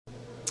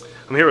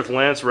I'm here with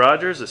Lance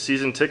Rogers, a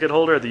season ticket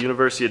holder at the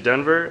University of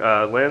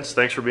Denver. Lance,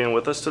 thanks for being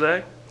with us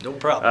today. No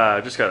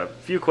problem. Just got a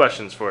few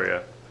questions for you.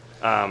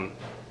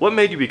 What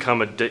made you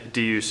become a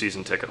DU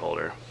season ticket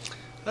holder?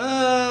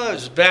 It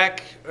was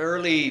back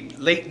late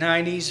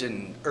 90s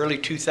and early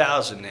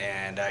 2000,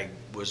 and I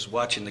was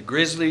watching the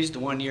Grizzlies the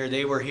one year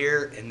they were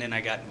here, and then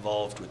I got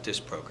involved with this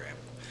program.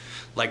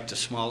 Liked the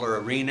smaller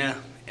arena,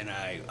 and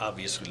I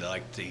obviously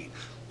liked the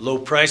low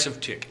price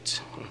of tickets.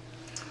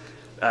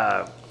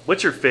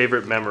 What's your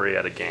favorite memory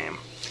at a game?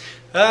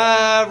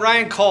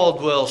 Ryan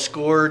Caldwell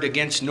scored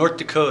against North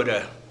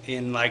Dakota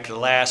in like the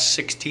last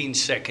 16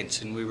 seconds,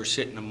 and we were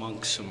sitting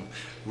amongst some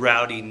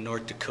rowdy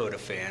North Dakota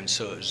fans,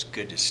 so it was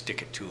good to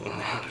stick it to them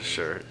that game.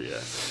 Sure,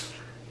 yeah.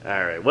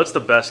 All right. What's the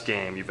best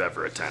game you've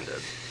ever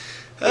attended?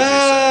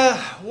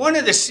 One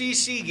of the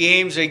CC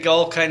games, they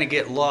all kind of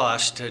get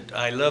lost.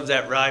 I love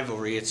that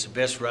rivalry. It's the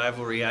best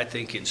rivalry, I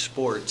think, in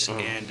sports.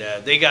 And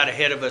they got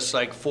ahead of us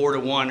like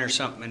 4-1 or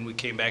something, and we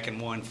came back and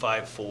won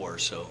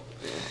 5-4. So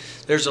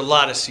there's a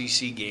lot of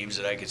CC games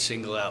that I could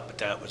single out, but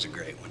that was a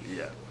great one.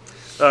 Yeah.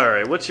 All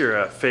right. What's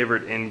your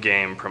favorite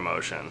in-game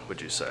promotion,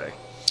 would you say?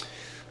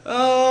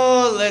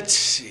 Oh, let's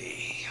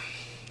see.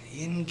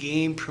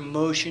 In-game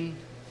promotion.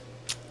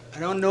 I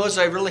don't know as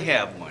I really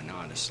have one,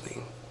 honestly.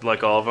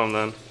 Like all of them,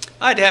 then?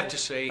 I'd have to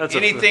say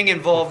anything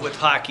involved with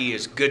hockey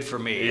is good for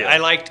me. Yeah. I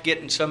liked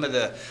getting some of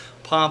the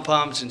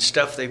pom-poms and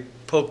stuff they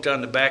poked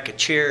on the back of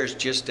chairs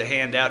just to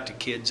hand out to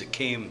kids that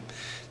came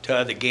to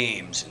other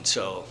games, and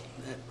so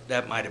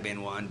that might have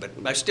been one. But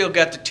I still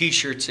got the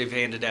T-shirts they've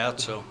handed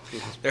out, so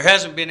there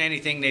hasn't been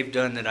anything they've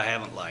done that I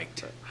haven't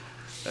liked.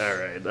 All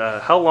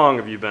right. How long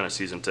have you been a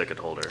season ticket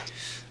holder?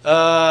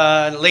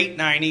 Late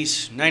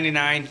 90s,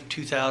 99,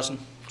 2000.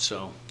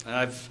 So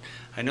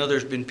I know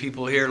there's been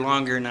people here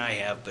longer than I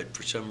have, but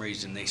for some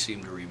reason they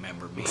seem to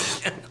remember me.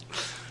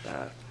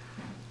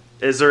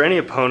 Is there any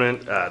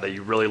opponent that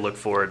you really look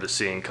forward to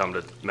seeing come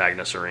to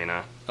Magnus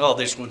Arena? Oh,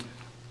 this one.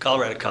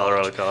 Colorado College.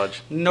 Colorado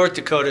College. North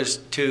Dakota,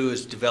 too,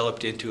 has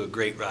developed into a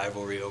great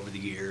rivalry over the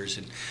years.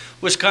 And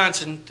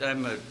Wisconsin,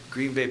 I'm a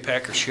Green Bay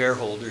Packers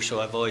shareholder,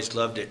 so I've always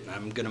loved it.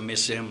 I'm going to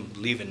miss them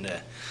leaving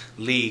the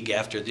league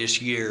after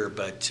this year.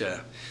 But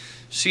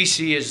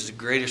CC is the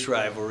greatest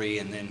rivalry.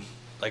 And then,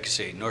 like I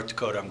say, North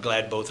Dakota, I'm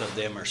glad both of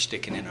them are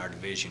sticking in our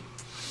division.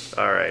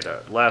 All right.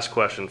 Last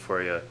question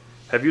for you.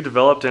 Have you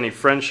developed any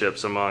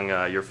friendships among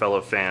your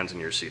fellow fans in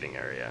your seating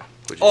area?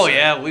 Oh,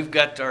 yeah, we've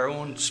got our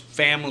own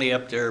family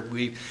up there.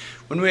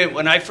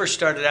 When I first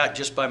started out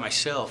just by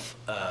myself,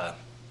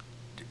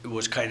 it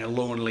was kind of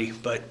lonely,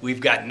 but we've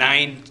got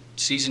 9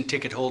 season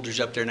ticket holders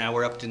up there now.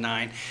 We're up to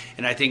 9,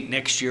 and I think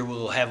next year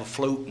we'll have a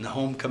float in the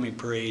homecoming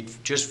parade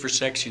just for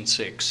Section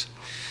 6.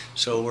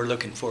 So we're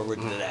looking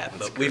forward to that.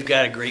 But we've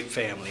got a great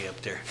family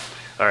up there.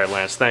 All right,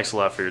 Lance, thanks a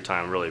lot for your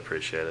time. Really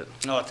appreciate it.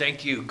 Oh,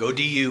 thank you. Go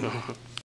DU.